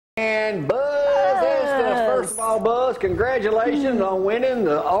And Buzz Estes, first of all, Buzz, congratulations on winning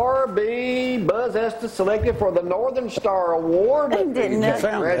the RB. Buzz Estes selected for the Northern Star Award. I didn't know.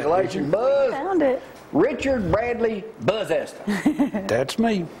 Congratulations, Buzz. Found it. Richard Bradley Buzz Estes. That's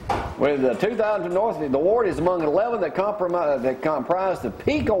me. With the 2000 North, the award is among 11 that comprise the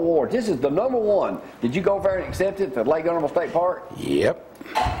Peak Award. This is the #1. Did you go over there and accept it at Lake Gunnersville State Park? Yep.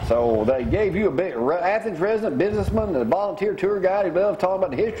 So they gave you a big Athens resident, businessman, and a volunteer tour guide who loves talking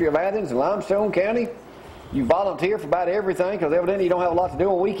about the history of Athens and Limestone County. You volunteer for about everything because evidently you don't have a lot to do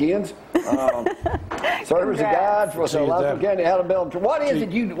on weekends. Serve as a guide for Limestone County, how to build. What is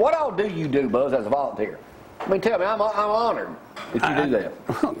it you? What all do you do, Buzz, as a volunteer? I mean, tell me. I'm honored if you do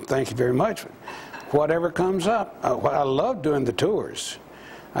that. Well, thank you very much. Whatever comes up, I love doing the tours.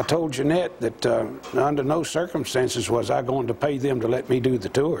 I told Jeanette that under no circumstances was I going to pay them to let me do the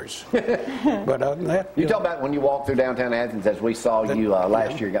tours. But other than that... You talk about when you walk through downtown Athens, as we saw you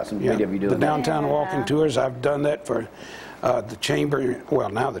last year, got some video of you doing the downtown walking tours. I've done that for the Chamber, well,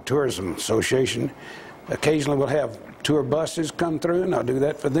 now the Tourism Association. Occasionally we'll have tour buses come through, and I'll do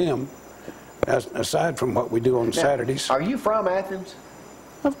that for them, aside from what we do on Saturdays. Are you from Athens?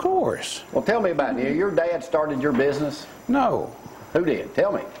 Of course. Well, tell me about it. Your dad started your business? No. Who did?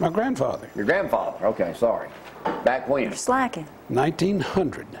 Tell me. My grandfather. Your grandfather. Okay, sorry. Back when? You're slacking.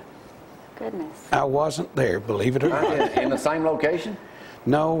 1900. Goodness. I wasn't there, believe it or not. In the same location?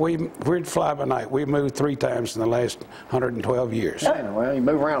 No, we'd fly by night. We moved 3 times in the last 112 years. Yeah, well, you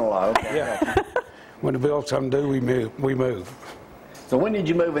move around a lot. Okay. Yeah. When the bills come due, we move. So when did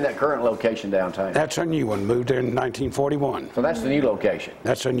you move in that current location downtown? That's a new one. Moved there in 1941. So that's the new location?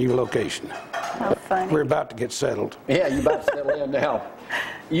 That's a new location. How funny. We're about to get settled. Yeah, you're about to settle in now.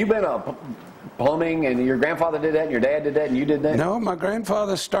 You've been plumbing, and your grandfather did that, and your dad did that, and you did that? No, my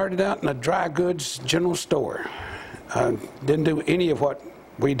grandfather started out in a dry goods general store. Didn't do any of what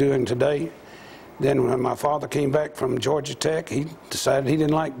we're doing today. Then when my father came back from Georgia Tech, he decided he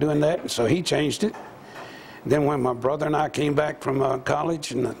didn't like doing that, so he changed it. Then when my brother and I came back from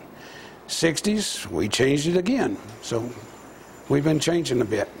college in the 60s, we changed it again. So we've been changing a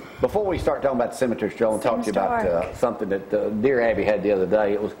bit. Before we start talking about the cemetery stroll, and talk to you about something that Dear Abby had the other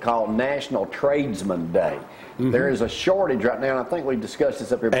day, it was called National Tradesman Day. There is a shortage right now, and I think we discussed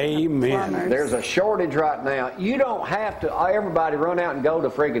this up here. Amen. There's a shortage right now. You don't have to, everybody run out and go to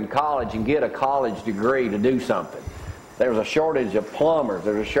friggin' college and get a college degree to do something. There's a shortage of plumbers.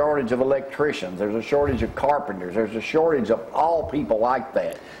 There's a shortage of electricians. There's a shortage of carpenters. There's a shortage of all people like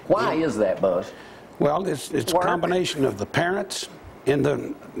that. Why is that, Buzz? Well, it's a combination of the parents and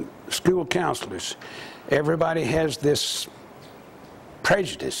the school counselors. Everybody has this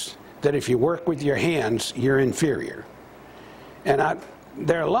prejudice that if you work with your hands, you're inferior. And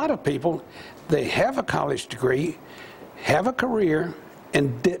there are a lot of people, they have a college degree, have a career,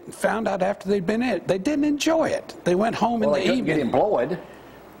 and found out after they'd been in it, they didn't enjoy it. They went home in the evening. Get employed.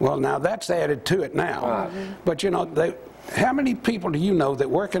 Well, now that's added to it now. But you know, how many people do you know that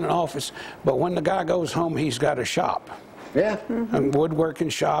work in an office, but when the guy goes home, he's got a shop? Yeah. A woodworking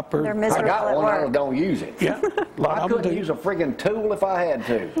shop. Or, I got one, I don't use it. Yeah. I couldn't use a friggin' tool if I had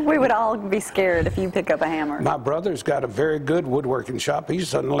to. We would all be scared if you pick up a hammer. My brother's got a very good woodworking shop.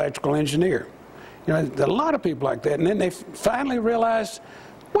 He's an electrical engineer. You know, there are a lot of people like that. And then they finally realize,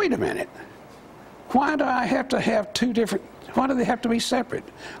 wait a minute, why do I have to have two different, why do they have to be separate?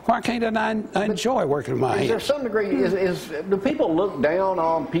 Why can't I enjoy working with my hands? Is there some degree, do people look down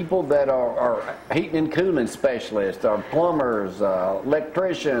on people that are heating and cooling specialists, or plumbers,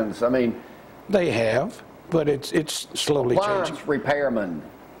 electricians? I mean, they have, but it's slowly changing. Repairmen,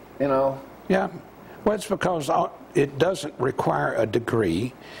 you know? Yeah. Well, it's because it doesn't require a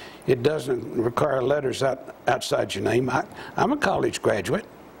degree. It doesn't require letters outside your name. I'm a college graduate,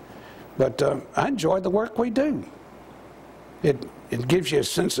 but I enjoy the work we do. It gives you a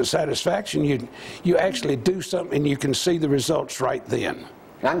sense of satisfaction. You actually do something and you can see the results right then.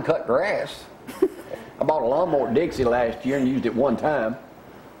 I can cut grass. I bought a lawnmower at Dixie last year and used it one time.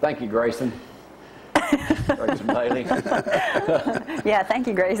 Thank you, Grayson. Grayson Bailey. Yeah, thank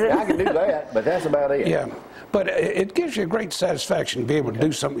you, Grayson. I can do that, but that's about it. Yeah, but it gives you a great satisfaction to be able to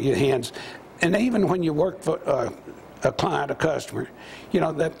do something with your hands. And even when you work for a client, a customer, you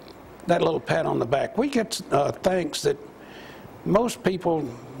know, that little pat on the back. We get thanks that most people,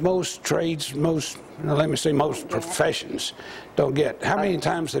 most trades, most professions don't get. How many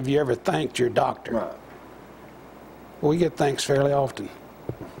times have you ever thanked your doctor? Right. We get thanks fairly often.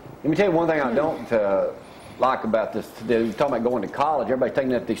 Let me tell you one thing I don't like about this. You're talking about going to college. Everybody's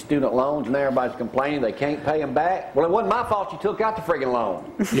taking out these student loans, and everybody's complaining they can't pay them back. Well, it wasn't my fault you took out the friggin'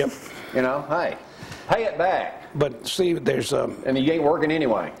 loan. Yep. You know, hey, pay it back. But see, there's a... And you ain't working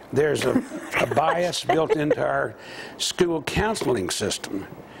anyway. There's a bias built into our school counseling system.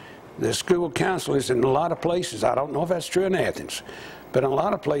 The school counselors in a lot of places, I don't know if that's true in Athens, but in a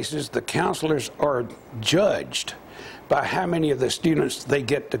lot of places the counselors are judged by how many of the students they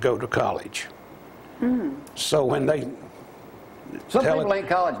get to go to college. So when they... Some people ain't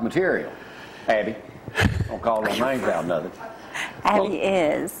college material, Abby. Don't call their names out nothing. Abby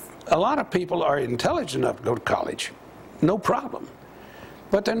is. A lot of people are intelligent enough to go to college, no problem.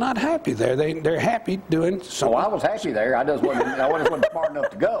 But they're not happy there. They're happy doing something. Well, I was happy there. I just wasn't smart enough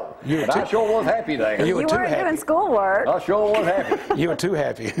to go. But I sure was happy there. You were too weren't happy. doing schoolwork. I sure was happy. You were too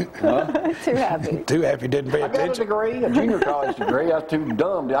happy. Too happy. Too happy, didn't pay I got a attention. degree, a junior college degree. I was too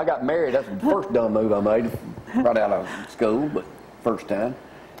dumb. I got married. That's the first dumb move I made right out of school, but first time.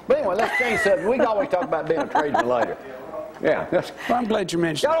 But anyway, let's change subject. We can always talk about being a tradesman later. Yeah. Well, I'm glad you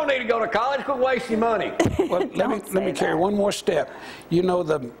mentioned Y'all don't need to go to college. Quit wasting money. Well, let me carry one more step. You know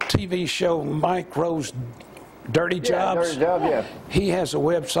the TV show Mike Rowe's Dirty Jobs? Dirty Jobs, yeah. He has a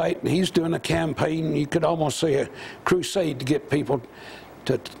website, and he's doing a campaign, you could almost say a crusade, to get people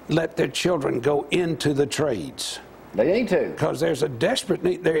to let their children go into the trades. They need to. Because there's a desperate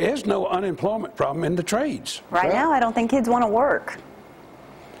need. There is no unemployment problem in the trades. Right now, I don't think kids want to work.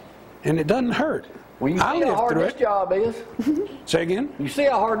 And it doesn't hurt. Well, you I see how lived hard through this it. job is. Say again? You see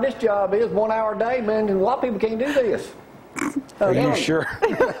how hard this job is, 1 hour a day, man. A lot of people can't do this. Are you sure? All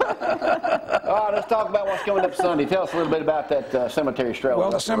right, let's talk about what's coming up Sunday. Tell us a little bit about that cemetery stroll.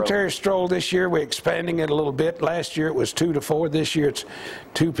 Well, the cemetery stroll this year, we're expanding it a little bit. Last year it was 2 to 4. This year it's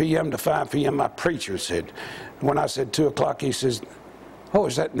 2 p.m. to 5 p.m. My preacher said, when I said 2 o'clock, he says, "Oh,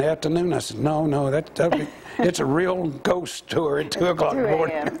 is that in the afternoon?" I said, "No, it's a real ghost tour at 2 o'clock in the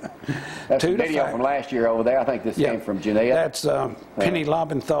morning." That's 2 a to video 5. from last year over there. I think this came from Jeanette. That's Penny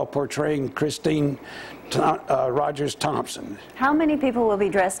Lobenthal portraying Christine Rogers Thompson. How many people will be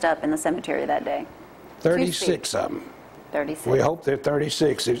dressed up in the cemetery that day? 36 of them. 36. We hope they're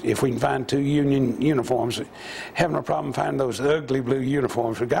 36 if we can find 2 union uniforms. Having a problem finding those ugly blue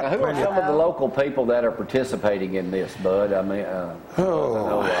uniforms. We got Now, who are some of the local people that are participating in this, Bud? I mean,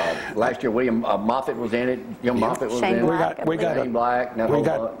 last year William Moffitt was in it. Jim Moffitt was Shane in Black, it. we got Shane Black. we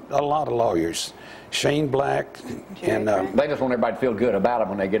got a lot of lawyers. Shane Black and They just want everybody to feel good about them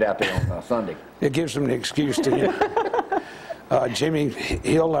when they get out there on Sunday. it gives them the excuse to. Jimmy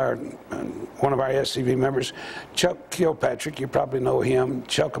Hill, one of our SCV members, Chuck Kilpatrick, you probably know him.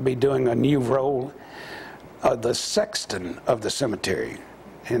 Chuck will be doing a new role, the sexton of the cemetery.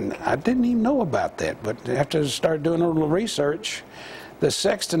 And I didn't even know about that, but after I started doing a little research, the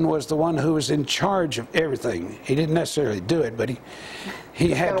sexton was the one who was in charge of everything. He didn't necessarily do it, but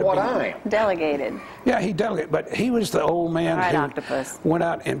he had to what be. I am. Delegated. Yeah, he delegated, but he was the old man Right, who octopus. went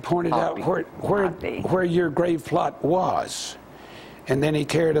out and pointed out where your grave plot was. And then he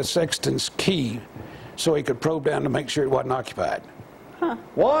carried a sexton's key so he could probe down to make sure it wasn't occupied.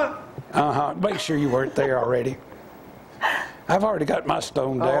 What? Make sure you weren't there already. I've already got my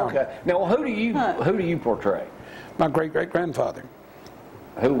stone down. Okay. Now, who do you portray? My great-great-grandfather.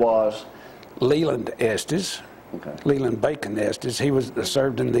 Who was? Leland Estes. Okay. Leland Bacon Estes. He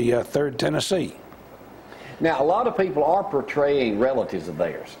served in the 3rd Tennessee. Now, a lot of people are portraying relatives of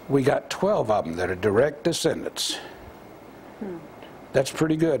theirs. We got 12 of them that are direct descendants. That's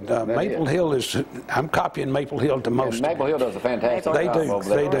pretty good. Maple Hill is, I'm copying Maple Hill to most. And Maple Hill does a fantastic They job do, over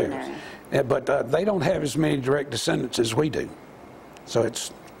there. they do. Yeah, but they don't have as many direct descendants as we do. So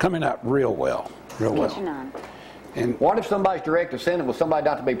it's coming out real well, real well. Catching on. And What if somebody's direct descendant was somebody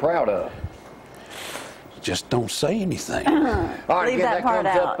not to be proud of? just don't say anything. All right, Leave again, that that part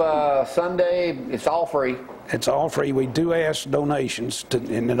comes up Sunday. It's all free. It's all free. We do ask donations,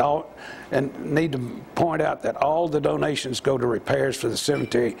 and need to point out that all the donations go to repairs for the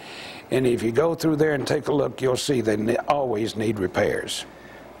cemetery. And if you go through there and take a look, you'll see they always need repairs.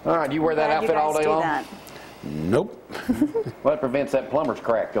 All right, do you wear that outfit all day long? That. Nope. Well, it prevents that plumber's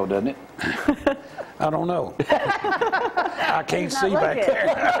crack, though, doesn't it? I don't know. I can't see back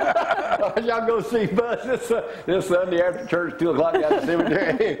there. Y'all go see Buzz this Sunday after church, 2 o'clock down at the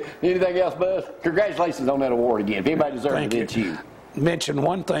cemetery. Anything else, Buzz? Congratulations on that award again. If anybody deserves it, it's you. Mention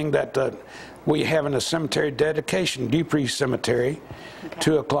one thing that we have in the cemetery dedication, Dupree Cemetery,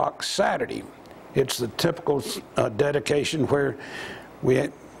 2 o'clock Saturday. It's the typical dedication where we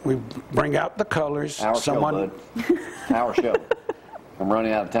bring out the colors. Our show, bud. Our show. I'm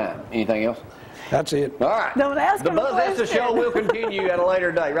running out of time. Anything else? That's it. All right. Don't ask The him a Buzz Estes question. show will continue at a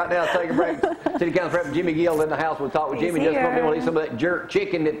later date. Right now, let's take a break. City Council Rep Jimmy Gill in the house. We'll talk with He's Jimmy. Just going to be able to here. eat some of that jerk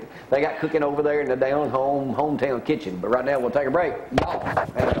chicken that they got cooking over there in the down hometown kitchen. But right now, we'll take a break. Y'all.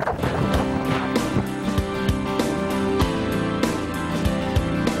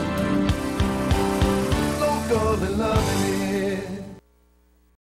 go to loving me.